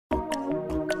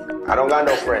I don't got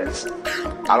no friends.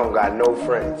 I don't got no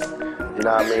friends. You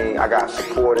know what I mean? I got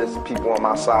supporters, people on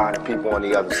my side, and people on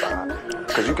the other side.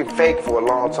 Because you can fake for a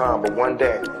long time, but one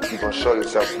day, you're going to show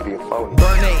yourself to be a phony.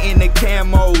 Burning in the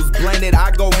camos, blended,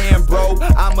 I go ham, bro.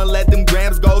 I'ma let them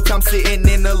grams go, I'm sitting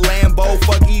in the Lambo.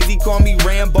 Fuck easy, call me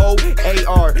Rambo.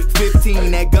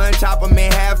 AR-15, that gun chopper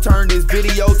man half turned this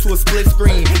video to a split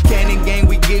screen. Cannon gang,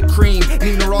 we get cream.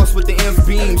 Nina Ross with the M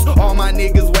beams. All my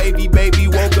niggas wavy, baby,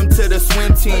 welcome to the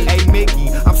swim team. Hey Mickey,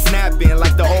 I'm snapping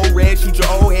like the old red, shoot your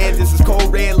old head. This is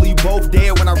cold red, leave both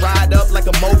dead. When I ride up like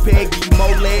a moped, give you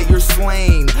more lead, you're slain.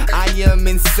 I am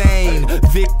insane,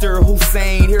 Victor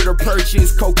Hussein, here to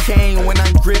purchase cocaine when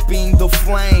I'm gripping the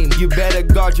flame. You better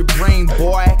guard your brain,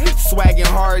 boy. Swagging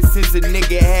hard since the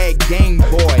nigga had Game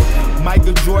Boy.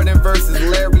 Michael Jordan versus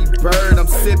Larry Bird. I'm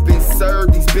sipping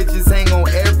serve. These bitches hang on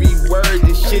every word.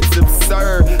 This shit's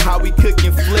absurd. How we cook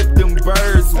and flip them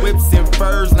birds, whips and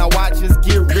furs. Now watch us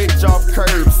get rich off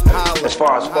curbs. Holla, as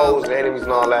far as foes and enemies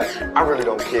and all that, I really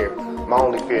don't care. My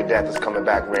only fear of death is coming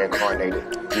back reincarnated.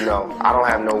 You know, I don't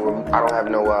have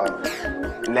no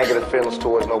negative feelings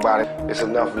towards nobody. It's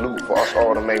enough loot for us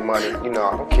all to make money. You know,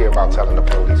 I don't care about telling the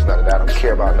police none of that. I don't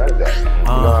care about none of that. You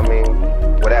know what I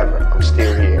mean? Whatever. I'm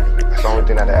still here. That's the only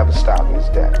thing that'll ever stop me is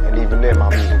death. And even then, my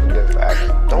music will live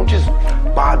forever. Don't just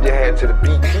bob your head to the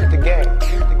beat. Keep the game.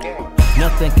 Keep the game.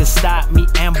 Nothing can stop me,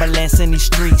 ambulance in these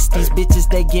streets. These bitches,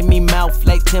 they give me mouth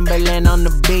like Timberland on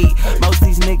the beat. Most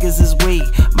these niggas is weak,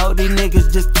 most these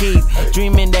niggas just keep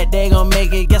dreaming that they gon'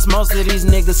 make it. Guess most of these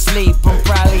niggas sleep. I'm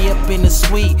probably up in the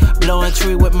suite, blowing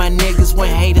tree with my niggas.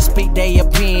 When haters speak, they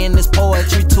opinion is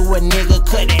poetry to a nigga.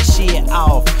 Cut that shit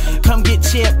off, come get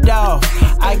chipped off.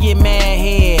 I get mad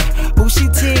head, ooh she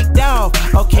ticked off.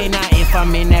 Okay, now if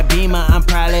I'm in that Beamer, I'm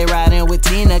probably riding with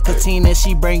Tina. Katina,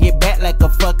 she bring it back like a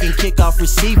fucking kickoff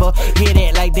receiver. Hit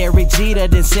it like Derek Jeter,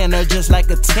 then send her just like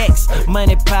a text.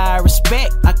 Money, power,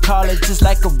 respect, I call it just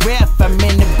like a ref. I'm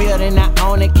in the building, I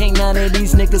own it. Can't none of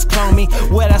these niggas clone me.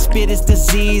 What I spit is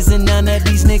disease and none of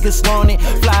these niggas want it.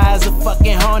 Fly as a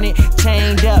fucking hornet,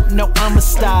 chained up, no I'm a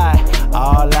star.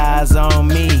 All eyes on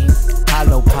me,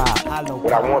 HoloPac.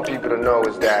 What I want people to know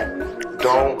is that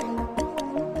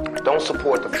don't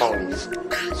support the phonies,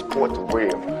 support the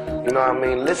real. You know what I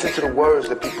mean? Listen to the words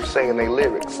that people say in their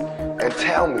lyrics and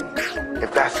tell me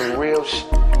if that's some real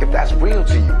if that's real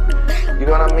to you. You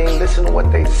know what I mean? Listen to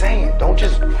what they saying. Don't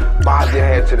just bob your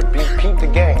head to the beat. Peep the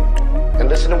game and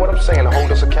listen to what I'm saying and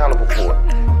hold us accountable for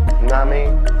it. You know what I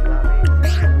mean?